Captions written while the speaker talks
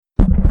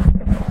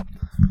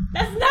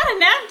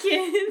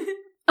begin.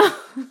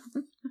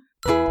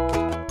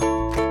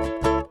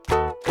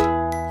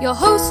 Your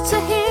hosts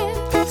are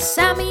here,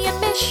 Sammy and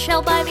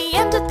Michelle. By the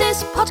end of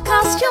this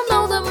podcast, you'll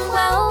know them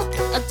well.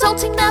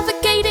 Adulting,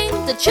 navigating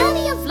the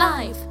journey of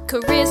life.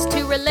 Careers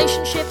to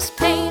relationships,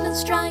 pain and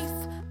strife.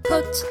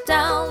 Put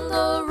down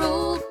the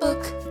rule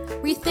book,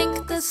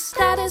 rethink the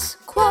status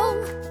quo.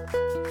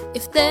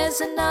 If there's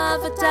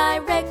another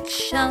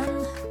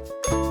direction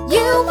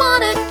you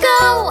wanna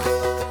go,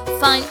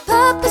 find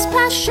purpose,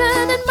 passion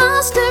and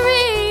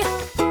mastery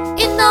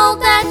in all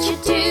that you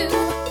do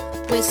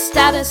with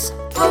Status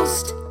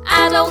Post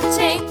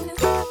Adulting.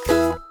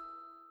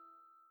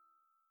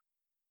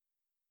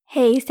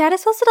 Hey,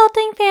 Status Post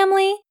Adulting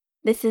family!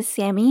 This is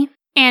Sammy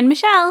And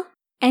Michelle.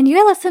 and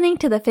you're listening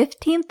to the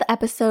 15th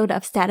episode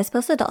of Status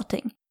Post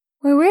Adulting,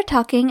 where we're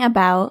talking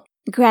about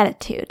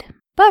gratitude.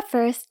 But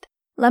first,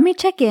 let me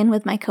check in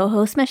with my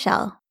co-host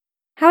Michelle.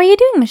 How are you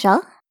doing,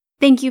 Michelle?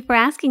 Thank you for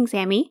asking,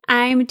 Sammy.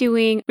 I'm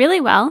doing really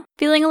well,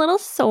 feeling a little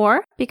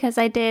sore because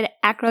I did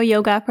acro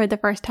yoga for the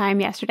first time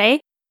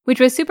yesterday, which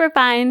was super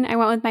fun. I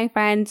went with my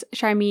friends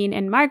Charmine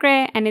and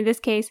Margaret, and in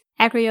this case,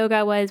 acro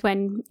yoga was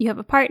when you have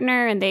a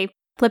partner and they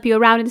flip you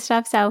around and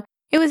stuff, so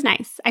it was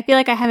nice. I feel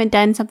like I haven't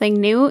done something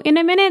new in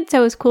a minute, so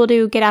it was cool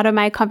to get out of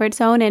my comfort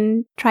zone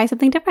and try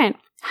something different.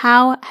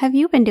 How have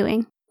you been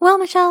doing? Well,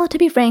 Michelle, to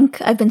be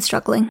frank, I've been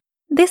struggling.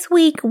 This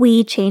week,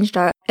 we changed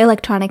our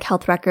electronic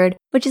health record,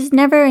 which is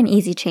never an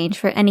easy change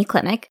for any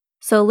clinic.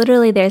 So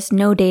literally, there's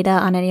no data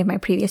on any of my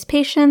previous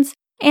patients.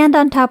 And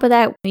on top of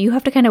that, you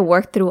have to kind of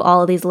work through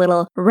all of these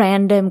little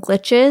random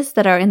glitches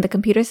that are in the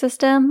computer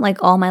system, like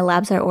all my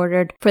labs are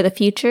ordered for the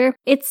future.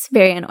 It's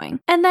very annoying.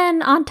 And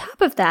then on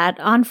top of that,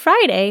 on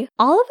Friday,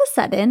 all of a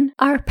sudden,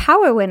 our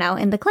power went out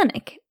in the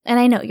clinic. And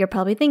I know you're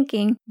probably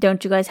thinking,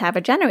 don't you guys have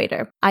a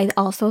generator? I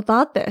also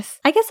thought this.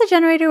 I guess the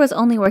generator was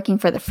only working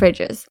for the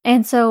fridges.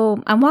 And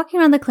so I'm walking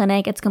around the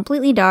clinic, it's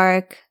completely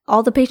dark,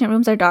 all the patient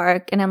rooms are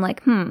dark, and I'm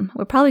like,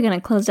 we're probably going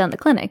to close down the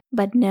clinic.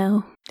 But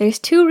no, there's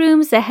 2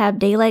 rooms that have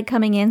daylight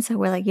coming in, so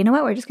we're like, you know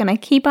what, we're just going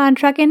to keep on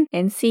trucking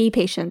and see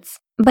patients.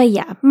 But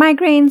yeah,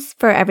 migraines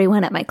for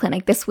everyone at my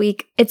clinic this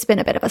week. It's been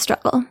a bit of a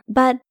struggle,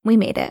 but we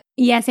made it.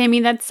 Yes, Sammy,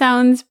 that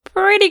sounds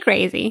pretty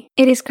crazy.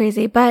 It is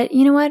crazy, but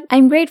you know what?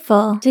 I'm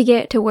grateful to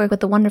get to work with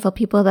the wonderful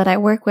people that I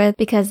work with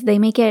because they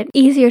make it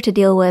easier to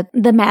deal with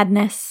the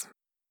madness.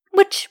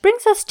 Which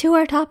brings us to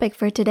our topic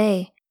for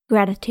today,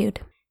 gratitude.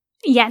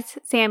 Yes,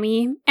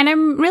 Sammy. And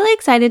I'm really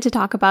excited to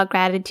talk about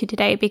gratitude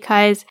today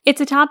because it's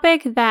a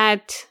topic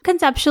that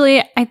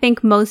conceptually I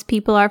think most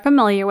people are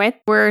familiar with.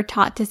 We're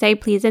taught to say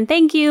please and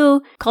thank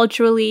you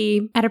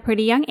culturally at a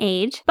pretty young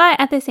age. But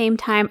at the same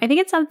time, I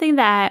think it's something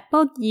that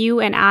both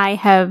you and I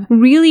have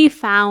really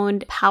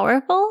found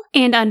powerful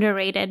and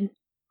underrated.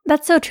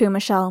 That's so true,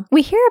 Michelle.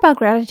 We hear about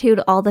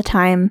gratitude all the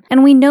time,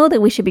 and we know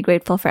that we should be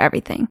grateful for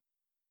everything.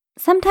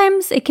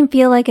 Sometimes it can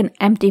feel like an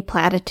empty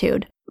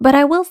platitude. But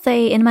I will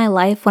say in my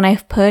life, when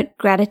I've put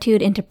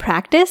gratitude into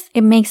practice, it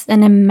makes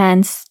an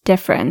immense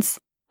difference.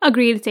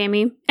 Agreed,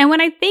 Sammy. And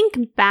when I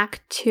think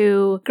back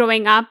to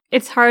growing up,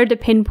 it's hard to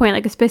pinpoint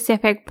like a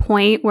specific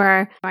point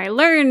where I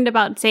learned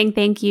about saying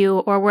thank you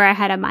or where I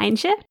had a mind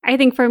shift. I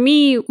think for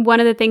me,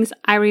 one of the things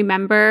I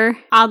remember,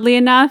 oddly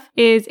enough,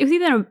 is it was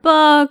either a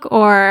book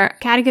or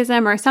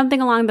catechism or something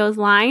along those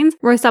lines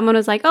where someone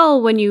was like, oh,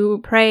 when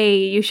you pray,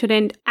 you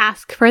shouldn't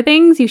ask for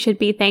things, you should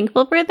be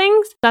thankful for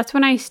things. That's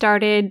when I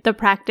started the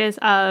practice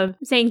of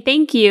saying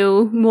thank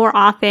you more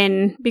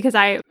often because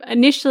I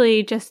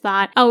initially just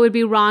thought, oh, it would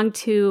be wrong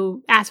to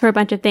ask for a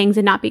bunch of things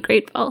and not be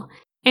grateful.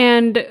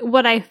 And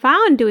what I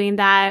found doing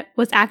that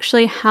was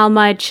actually how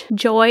much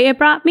joy it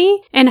brought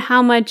me and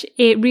how much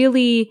it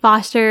really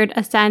fostered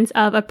a sense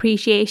of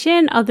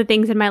appreciation of the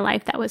things in my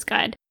life that was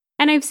good.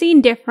 And I've seen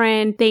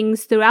different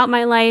things throughout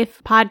my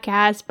life,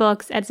 podcasts,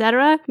 books,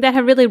 etc., that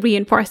have really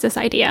reinforced this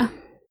idea.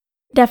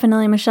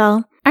 Definitely,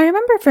 Michelle. I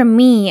remember for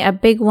me, a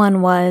big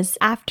one was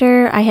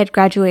after I had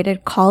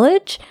graduated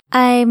college,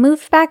 I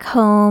moved back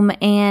home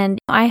and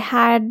I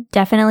had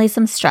definitely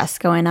some stress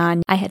going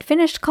on. I had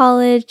finished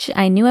college.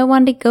 I knew I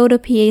wanted to go to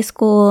PA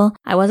school.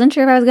 I wasn't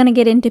sure if I was going to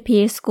get into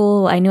PA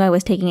school. I knew I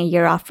was taking a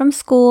year off from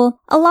school.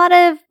 A lot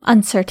of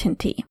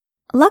uncertainty.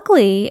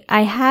 Luckily,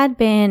 I had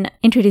been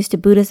introduced to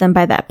Buddhism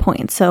by that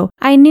point, so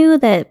I knew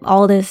that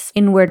all this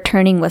inward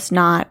turning was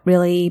not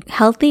really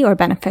healthy or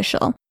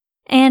beneficial.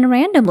 And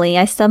randomly,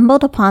 I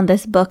stumbled upon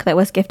this book that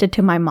was gifted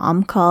to my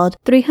mom called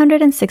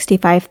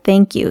 365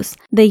 Thank Yous,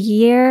 The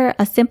Year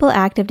A Simple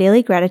Act of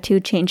Daily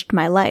Gratitude Changed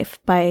My Life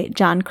by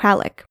John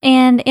Kralik.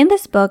 And in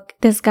this book,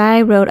 this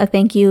guy wrote a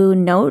thank you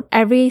note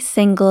every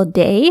single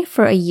day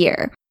for a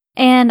year.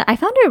 And I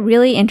found it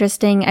really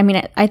interesting. I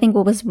mean, I think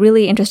what was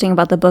really interesting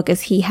about the book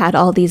is he had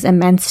all these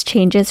immense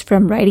changes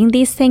from writing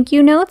these thank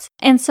you notes.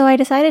 And so I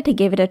decided to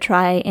give it a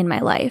try in my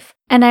life.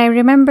 And I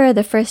remember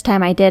the first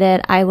time I did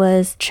it, I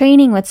was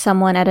training with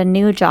someone at a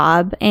new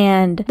job.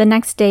 And the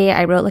next day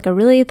I wrote like a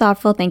really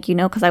thoughtful thank you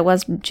note because I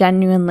was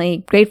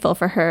genuinely grateful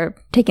for her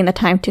taking the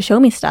time to show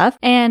me stuff.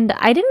 And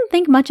I didn't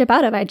think much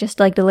about it. I just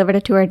like delivered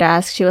it to her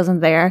desk. She wasn't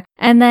there.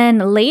 And then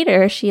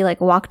later she like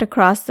walked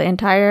across the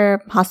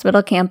entire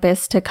hospital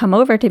campus to come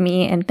over to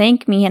me and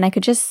thank me. And I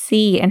could just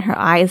see in her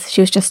eyes, she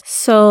was just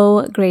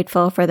so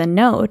grateful for the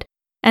note.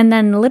 And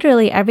then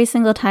literally every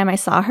single time I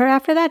saw her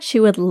after that, she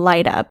would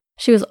light up.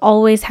 She was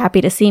always happy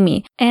to see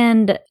me.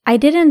 And I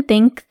didn't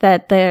think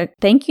that the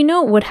thank you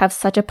note would have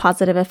such a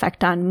positive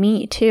effect on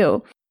me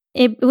too.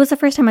 It was the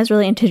first time I was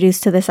really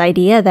introduced to this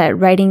idea that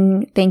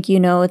writing thank you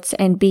notes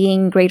and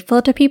being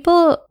grateful to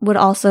people would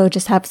also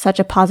just have such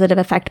a positive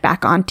effect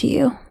back onto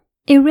you.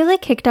 It really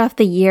kicked off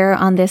the year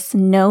on this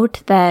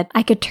note that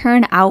I could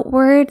turn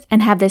outward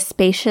and have this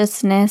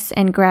spaciousness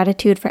and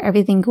gratitude for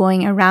everything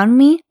going around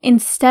me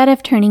instead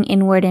of turning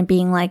inward and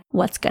being like,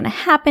 what's going to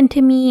happen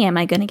to me? Am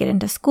I going to get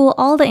into school?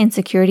 All the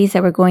insecurities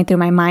that were going through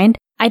my mind.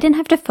 I didn't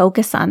have to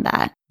focus on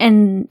that.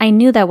 And I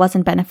knew that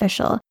wasn't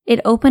beneficial.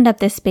 It opened up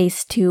this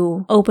space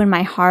to open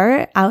my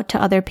heart out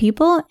to other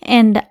people.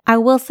 And I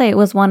will say it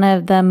was one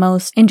of the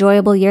most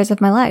enjoyable years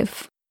of my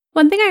life.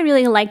 One thing I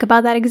really like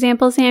about that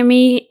example,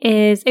 Sammy,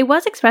 is it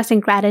was expressing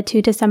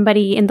gratitude to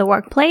somebody in the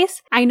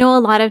workplace. I know a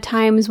lot of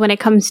times when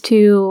it comes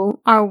to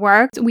our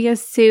work, we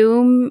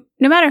assume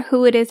no matter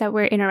who it is that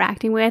we're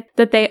interacting with,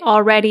 that they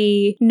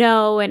already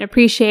know and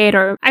appreciate,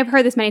 or I've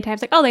heard this many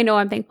times, like, oh, they know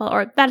I'm thankful,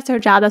 or that's their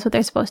job, that's what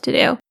they're supposed to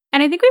do.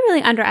 And I think we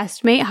really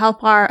underestimate how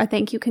far a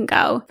thank you can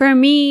go. For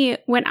me,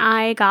 when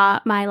I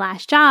got my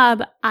last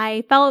job,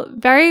 I felt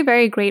very,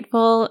 very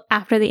grateful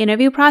after the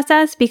interview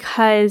process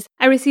because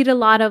I received a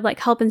lot of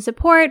like help and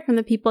support from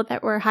the people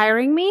that were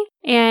hiring me.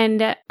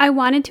 And I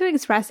wanted to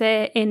express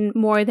it in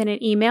more than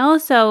an email.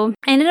 So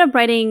I ended up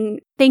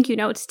writing thank you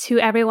notes to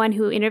everyone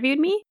who interviewed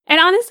me.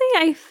 And honestly,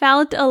 I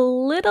felt a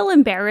little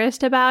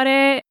embarrassed about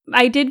it.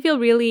 I did feel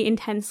really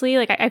intensely,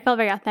 like I felt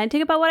very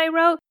authentic about what I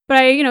wrote, but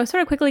I,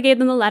 sort of quickly gave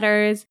them the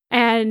letters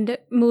and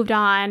moved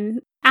on.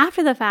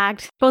 After the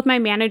fact, both my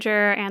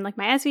manager and like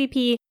my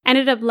SVP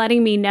ended up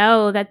letting me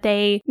know that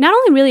they not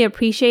only really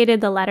appreciated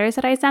the letters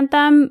that I sent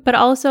them, but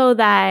also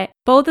that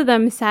both of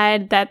them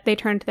said that they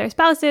turned to their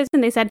spouses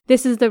and they said,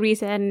 this is the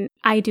reason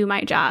I do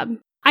my job.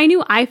 I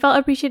knew I felt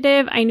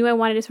appreciative. I knew I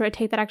wanted to sort of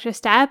take that extra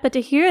step, but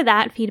to hear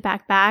that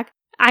feedback back,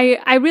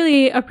 I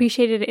really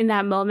appreciated in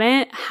that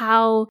moment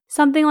how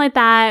something like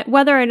that,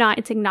 whether or not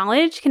it's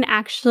acknowledged, can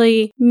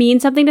actually mean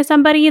something to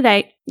somebody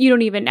that you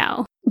don't even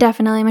know.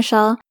 Definitely,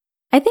 Michelle.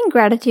 I think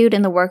gratitude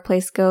in the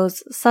workplace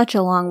goes such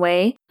a long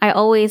way. I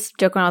always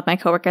joke around with my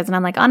coworkers and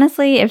I'm like,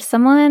 honestly, if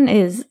someone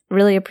is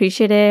really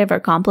appreciative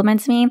or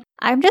compliments me,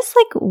 I'm just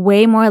like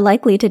way more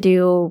likely to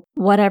do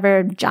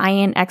whatever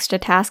giant extra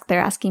task they're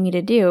asking me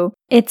to do.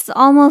 It's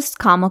almost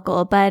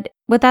comical, but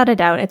without a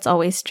doubt, it's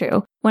always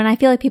true. When I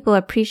feel like people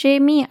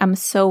appreciate me, I'm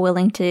so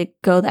willing to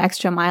go the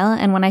extra mile.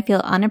 And when I feel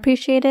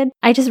unappreciated,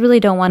 I just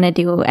really don't want to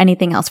do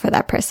anything else for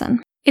that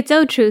person. It's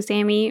so true,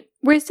 Sammy.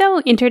 We're so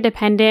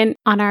interdependent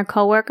on our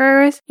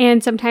coworkers,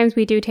 and sometimes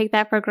we do take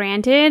that for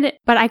granted,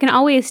 but I can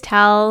always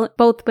tell,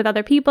 both with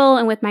other people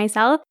and with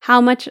myself, how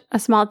much a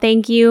small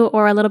thank you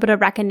or a little bit of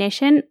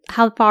recognition,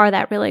 how far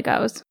that really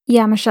goes.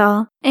 Yeah,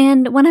 Michelle.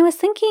 And when I was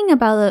thinking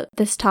about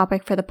this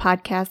topic for the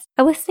podcast,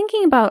 I was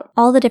thinking about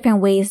all the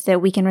different ways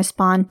that we can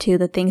respond to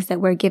the things that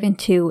we're given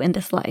to in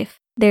this life.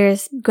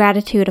 There's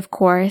gratitude, of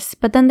course,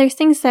 but then there's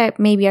things that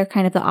maybe are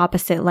kind of the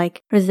opposite,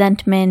 like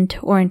resentment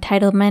or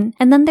entitlement.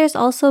 And then there's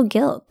also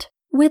guilt.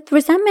 With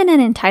resentment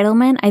and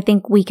entitlement, I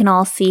think we can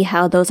all see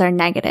how those are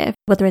negative.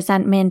 With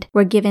resentment,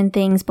 we're given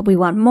things, but we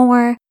want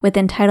more. With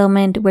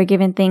entitlement, we're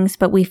given things,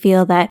 but we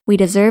feel that we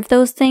deserve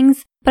those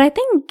things. But I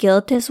think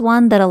guilt is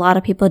one that a lot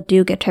of people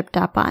do get tripped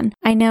up on.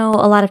 I know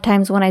a lot of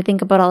times when I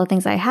think about all the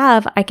things I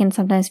have, I can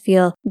sometimes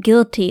feel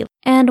guilty.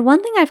 And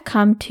one thing I've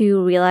come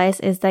to realize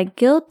is that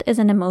guilt is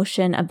an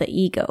emotion of the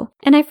ego.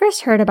 And I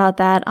first heard about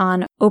that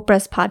on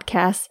Oprah's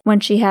podcast when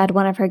she had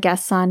one of her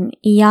guests on,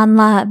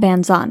 Iyanla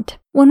Vanzant.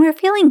 When we're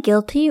feeling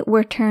guilty,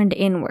 we're turned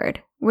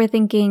inward. We're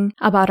thinking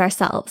about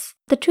ourselves.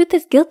 The truth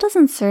is, guilt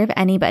doesn't serve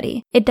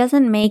anybody. It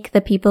doesn't make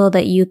the people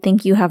that you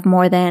think you have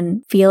more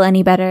than feel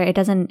any better. It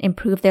doesn't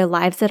improve their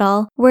lives at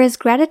all. Whereas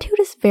gratitude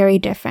is very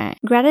different.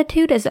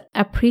 Gratitude is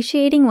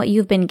appreciating what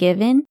you've been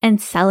given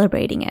and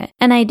celebrating it.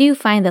 And I do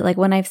find that like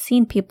when I've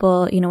seen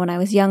people, when I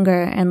was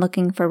younger and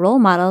looking for role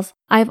models,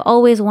 I've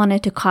always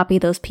wanted to copy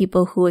those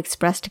people who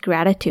expressed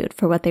gratitude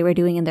for what they were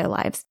doing in their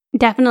lives.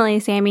 Definitely,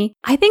 Sammy.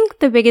 I think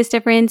the biggest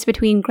difference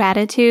between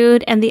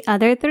gratitude and the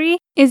other three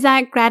is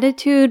that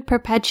gratitude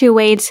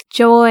perpetuates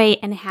joy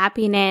and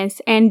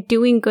happiness and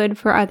doing good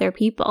for other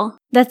people.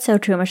 That's so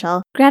true,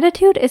 Michelle.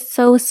 Gratitude is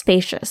so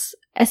spacious.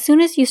 As soon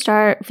as you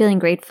start feeling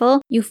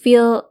grateful, you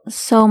feel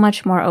so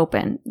much more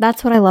open.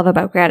 That's what I love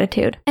about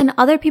gratitude. And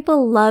other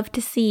people love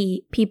to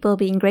see people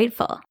being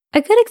grateful.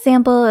 A good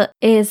example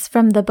is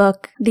from the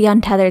book The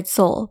Untethered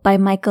Soul by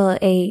Michael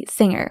A.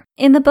 Singer.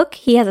 In the book,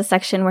 he has a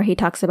section where he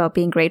talks about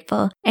being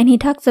grateful, and he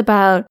talks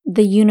about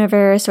the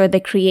universe or the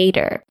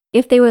creator.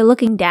 if they were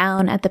looking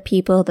down at the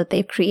people that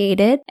they've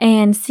created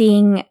and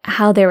seeing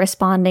how they're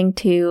responding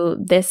to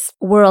this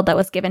world that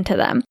was given to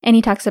them. And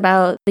he talks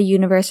about the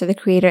universe or the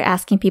creator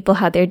asking people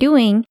how they're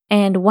doing,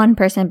 and one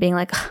person being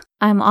like,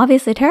 I'm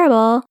obviously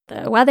terrible.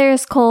 The weather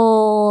is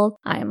cold.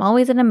 I'm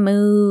always in a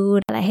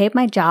mood. I hate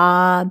my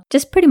job.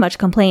 Just pretty much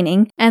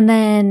complaining. And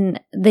then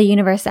the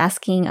universe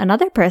asking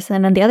another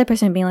person, and the other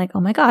person being like,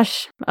 oh my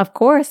gosh, of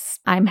course,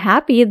 I'm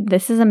happy.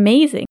 This is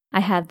amazing. I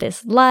have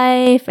this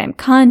life. I'm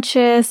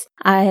conscious.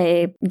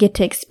 I get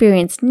to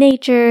experience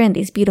nature and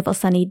these beautiful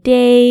sunny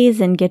days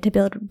and get to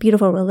build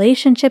beautiful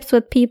relationships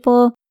with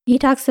people. He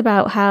talks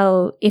about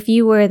how if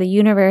you were the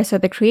universe or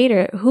the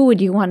creator, who would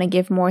you want to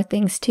give more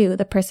things to?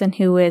 The person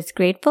who is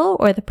grateful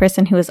or the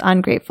person who is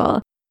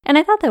ungrateful? And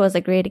I thought that was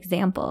a great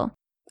example.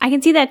 I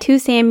can see that too,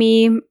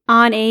 Sammy,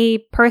 on a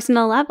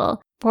personal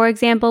level. For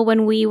example,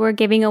 when we were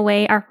giving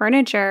away our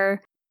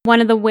furniture, one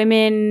of the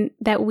women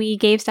that we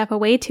gave stuff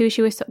away to,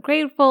 she was so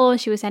grateful.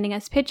 She was sending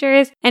us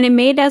pictures, and it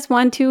made us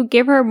want to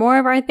give her more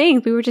of our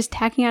things. We were just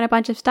tacking on a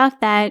bunch of stuff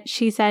that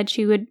she said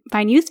she would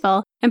find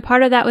useful. And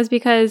part of that was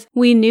because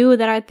we knew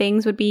that our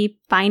things would be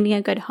finding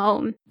a good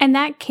home. And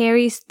that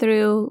carries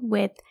through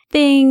with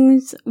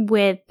things,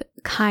 with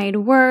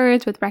kind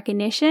words, with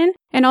recognition,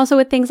 and also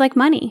with things like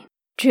money.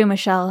 True,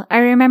 Michelle. I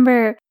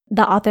remember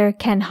the author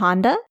Ken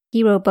Honda.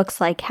 He wrote books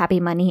like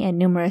Happy Money and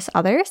numerous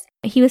others.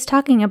 He was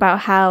talking about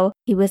how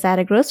he was at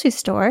a grocery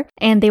store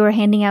and they were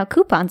handing out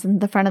coupons in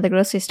the front of the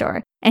grocery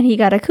store. And he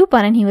got a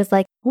coupon and he was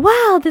like,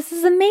 wow, this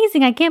is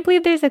amazing. I can't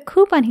believe there's a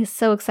coupon. He's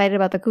so excited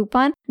about the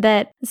coupon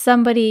that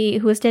somebody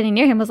who was standing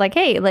near him was like,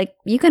 hey, like,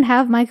 you can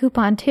have my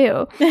coupon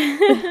too.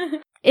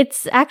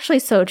 It's actually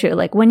so true.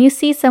 Like when you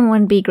see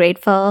someone be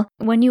grateful,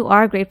 when you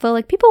are grateful,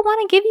 like people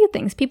want to give you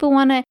things. People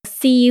want to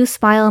see you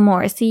smile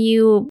more, see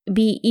you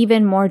be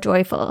even more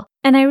joyful.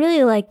 And I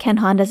really like Ken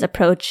Honda's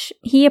approach.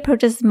 He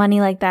approaches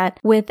money like that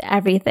with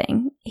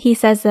everything. He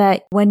says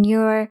that when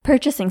you're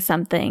purchasing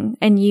something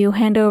and you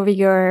hand over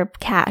your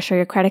cash or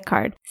your credit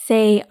card,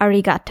 say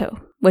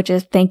arigato, which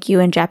is thank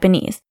you in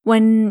Japanese.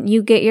 When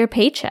you get your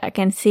paycheck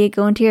and see it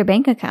go into your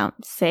bank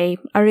account, say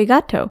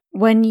arigato.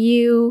 When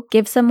you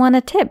give someone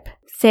a tip,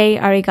 say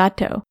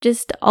arigato.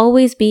 Just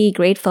always be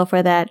grateful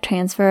for that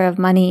transfer of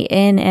money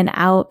in and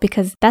out,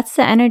 because that's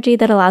the energy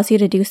that allows you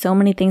to do so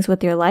many things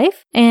with your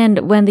life.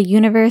 And when the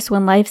universe,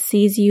 when life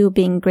sees you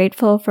being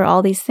grateful for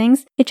all these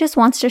things, it just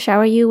wants to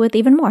shower you with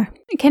even more.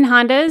 Ken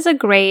Honda is a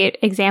great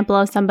example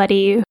of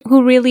somebody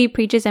who really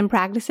preaches and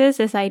practices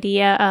this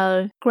idea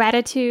of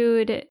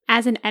gratitude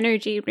as an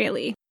energy,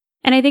 really.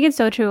 And I think it's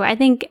so true. I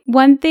think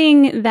one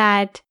thing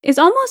that is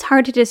almost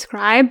hard to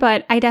describe,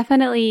 but I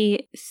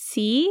definitely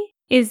see,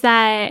 is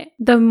that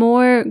the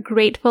more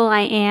grateful I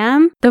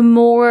am, the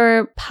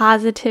more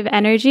positive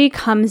energy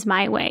comes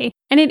my way.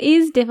 And it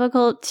is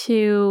difficult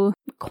to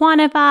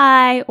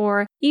quantify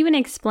or even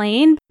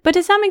explain, but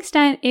to some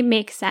extent, it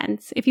makes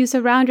sense. If you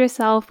surround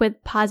yourself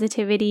with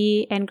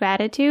positivity and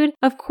gratitude,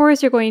 of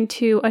course, you're going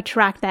to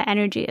attract that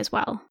energy as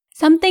well.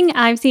 Something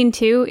I've seen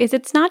too is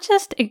it's not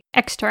just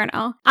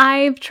external.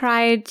 I've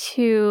tried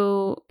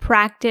to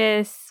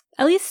practice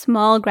at least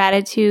small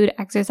gratitude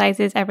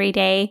exercises every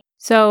day.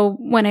 So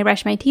when I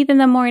brush my teeth in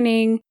the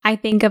morning, I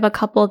think of a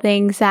couple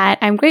things that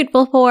I'm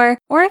grateful for.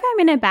 Or if I'm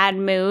in a bad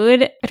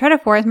mood, I try to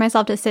force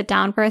myself to sit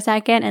down for a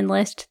second and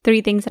list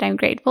 3 things that I'm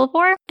grateful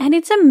for. And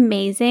it's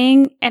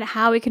amazing at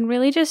how it can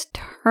really just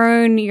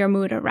turn your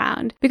mood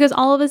around. Because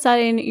all of a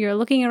sudden, you're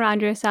looking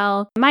around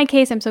yourself. In my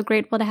case, I'm so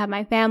grateful to have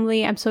my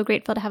family. I'm so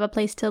grateful to have a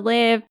place to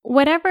live.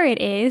 Whatever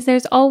it is,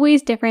 there's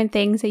always different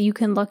things that you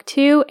can look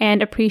to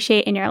and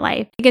appreciate in your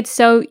life. It gets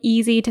so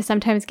easy to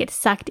sometimes get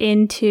sucked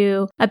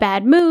into a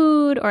bad mood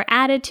or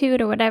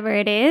attitude or whatever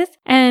it is.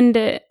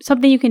 And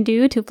something you can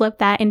do to flip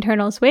that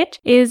internal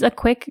switch is a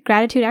quick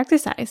gratitude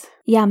exercise.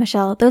 Yeah,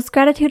 Michelle, those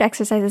gratitude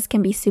exercises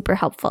can be super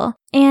helpful.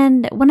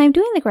 And when I'm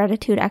doing the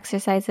gratitude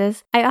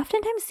exercises, I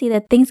oftentimes see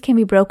that things can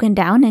be broken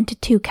down into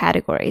 2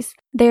 categories.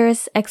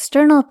 There's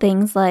external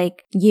things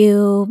like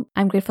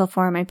I'm grateful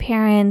for my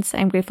parents,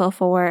 I'm grateful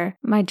for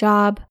my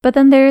job. But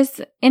then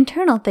there's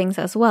internal things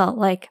as well,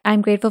 like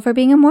I'm grateful for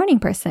being a morning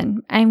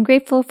person. I'm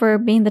grateful for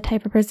being the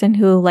type of person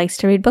who likes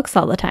to read books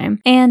all the time.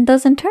 And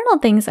those internal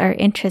things are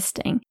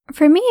interesting.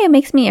 For me, it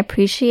makes me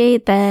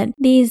appreciate that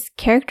these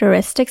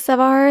characteristics of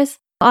ours,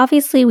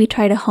 obviously, we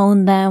try to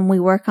hone them, we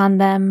work on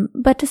them,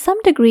 but to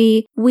some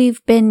degree,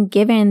 we've been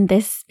given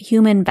this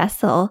human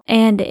vessel,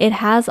 and it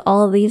has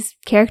all of these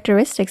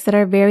characteristics that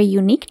are very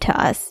unique to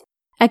us.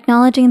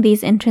 Acknowledging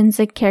these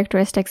intrinsic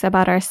characteristics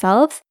about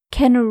ourselves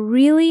can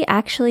really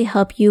actually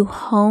help you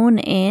hone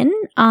in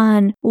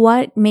on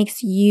what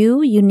makes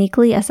you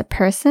uniquely as a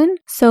person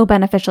so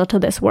beneficial to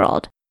this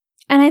world.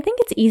 And I think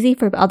it's easy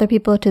for other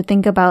people to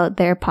think about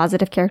their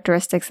positive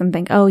characteristics and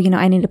think, oh,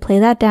 I need to play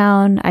that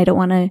down. I don't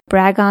want to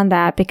brag on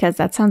that because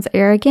that sounds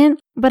arrogant.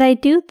 But I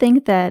do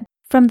think that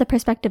from the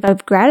perspective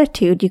of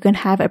gratitude, you can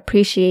have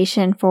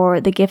appreciation for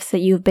the gifts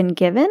that you've been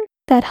given.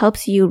 That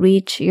helps you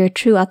reach your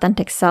true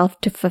authentic self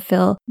to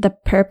fulfill the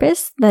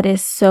purpose that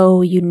is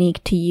so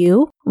unique to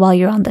you while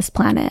you're on this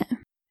planet.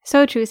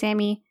 So true,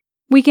 Sammy.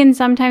 We can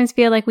sometimes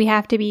feel like we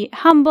have to be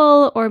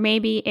humble, or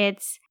maybe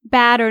it's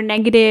bad or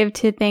negative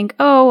to think,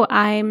 oh,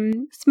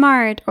 I'm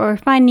smart or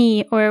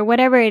funny or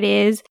whatever it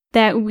is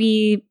that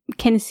we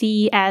can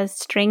see as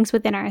strengths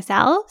within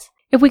ourselves.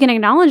 If we can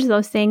acknowledge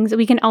those things,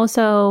 we can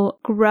also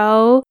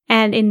grow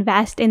and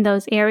invest in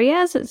those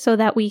areas so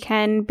that we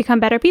can become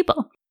better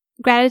people.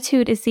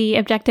 Gratitude is the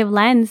objective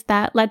lens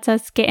that lets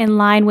us get in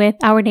line with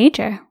our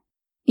nature.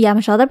 Yeah,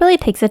 Michelle, that really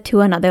takes it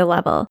to another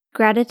level.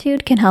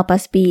 Gratitude can help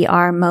us be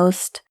our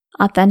most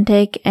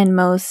authentic and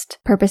most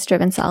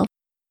purpose-driven self.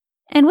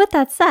 And with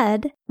that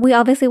said, we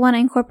obviously want to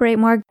incorporate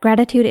more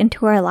gratitude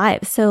into our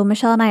lives. So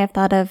Michelle and I have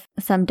thought of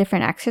some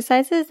different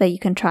exercises that you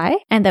can try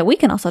and that we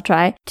can also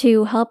try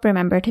to help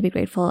remember to be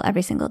grateful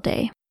every single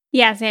day.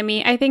 Yeah,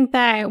 Sammy, I think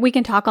that we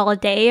can talk all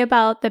day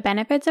about the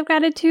benefits of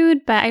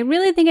gratitude, but I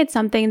really think it's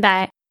something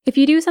that if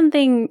you do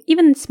something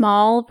even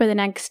small for the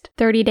next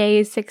 30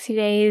 days, 60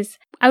 days,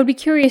 I would be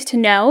curious to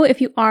know if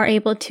you are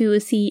able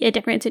to see a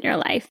difference in your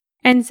life.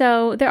 And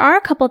so there are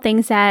a couple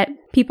things that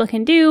people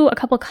can do, a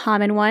couple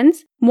common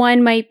ones.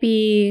 One might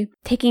be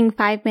taking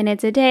 5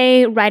 minutes a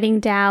day,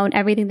 writing down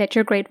everything that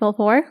you're grateful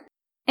for.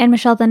 And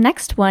Michelle, the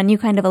next one you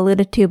kind of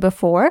alluded to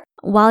before,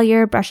 while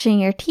you're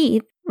brushing your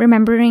teeth,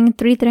 remembering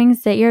 3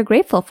 things that you're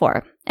grateful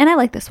for. And I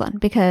like this one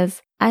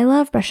because I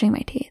love brushing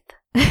my teeth.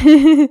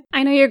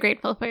 I know you're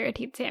grateful for your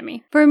teeth,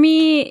 Sammy. For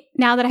me,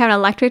 now that I have an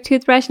electric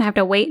toothbrush and I have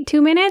to wait 2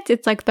 minutes,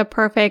 it's like the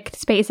perfect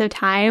space of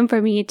time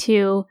for me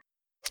to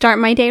start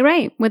my day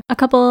right with a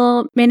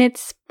couple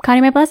minutes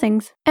counting my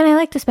blessings. And I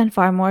like to spend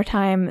far more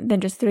time than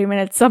just 3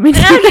 minutes summing.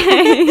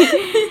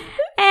 Okay.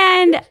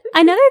 And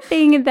another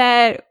thing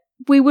that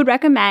we would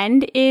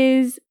recommend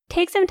is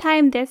take some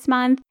time this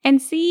month and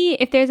see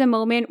if there's a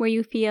moment where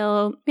you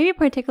feel maybe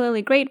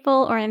particularly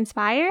grateful or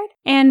inspired,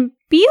 and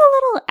be a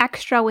little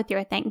extra with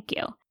your thank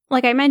you.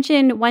 Like I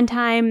mentioned, one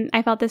time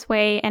I felt this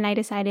way and I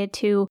decided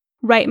to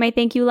write my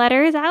thank you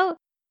letters out.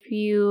 If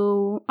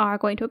you are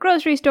going to a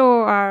grocery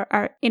store or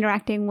are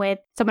interacting with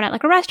someone at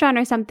like a restaurant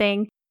or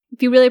something,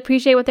 if you really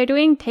appreciate what they're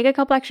doing, take a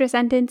couple extra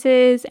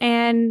sentences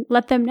and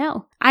let them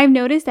know. I've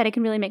noticed that it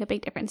can really make a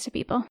big difference to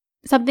people.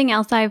 Something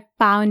else I've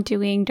found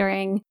doing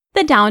during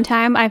the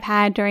downtime I've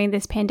had during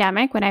this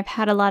pandemic, when I've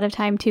had a lot of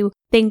time to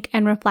think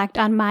and reflect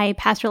on my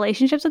past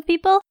relationships with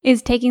people,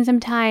 is taking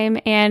some time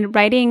and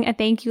writing a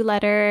thank you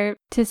letter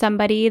to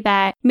somebody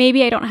that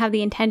maybe I don't have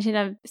the intention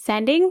of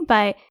sending,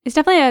 but it's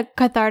definitely a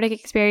cathartic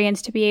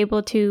experience to be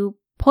able to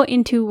put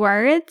into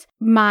words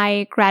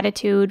my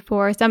gratitude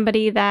for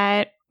somebody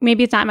that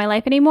maybe it's not in my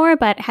life anymore,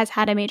 but has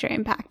had a major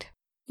impact.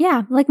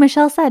 Yeah, like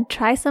Michelle said,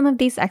 try some of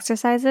these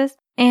exercises.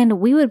 And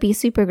we would be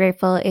super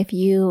grateful if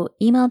you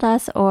emailed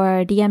us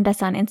or DM'd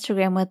us on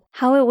Instagram with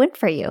how it went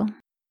for you.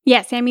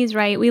 Yeah, Sammy's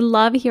right. We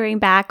love hearing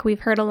back. We've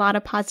heard a lot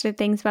of positive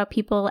things about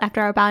people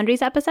after our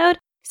boundaries episode.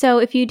 So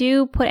if you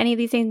do put any of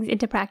these things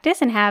into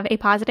practice and have a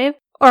positive,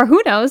 or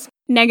who knows,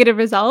 negative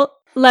result,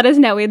 let us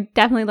know. We'd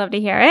definitely love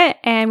to hear it.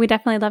 And we'd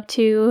definitely love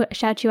to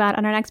shout you out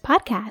on our next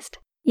podcast.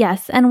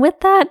 Yes. And with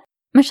that,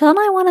 Michelle and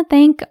I want to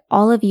thank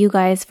all of you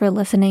guys for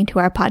listening to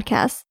our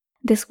podcast.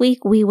 This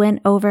week, we went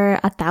over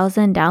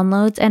 1,000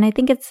 downloads, and I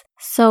think it's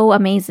so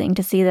amazing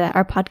to see that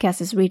our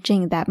podcast is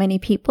reaching that many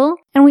people.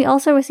 And we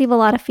also receive a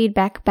lot of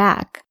feedback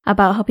back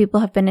about how people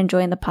have been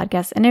enjoying the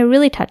podcast, and it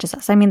really touches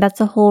us. I mean, that's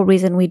the whole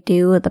reason we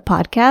do the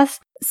podcast.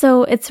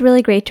 So it's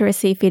really great to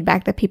receive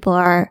feedback that people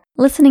are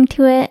listening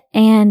to it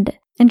and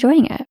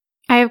enjoying it.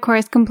 I, of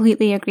course,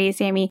 completely agree,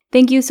 Sammy.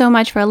 Thank you so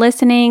much for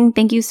listening.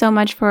 Thank you so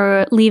much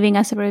for leaving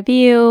us a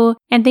review.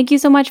 And thank you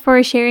so much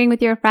for sharing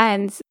with your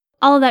friends.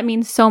 All of that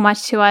means so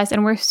much to us,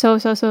 and we're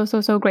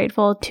so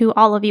grateful to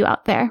all of you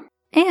out there.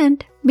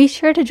 And be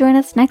sure to join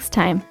us next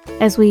time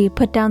as we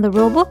put down the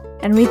rulebook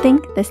and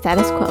rethink the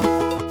status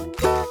quo.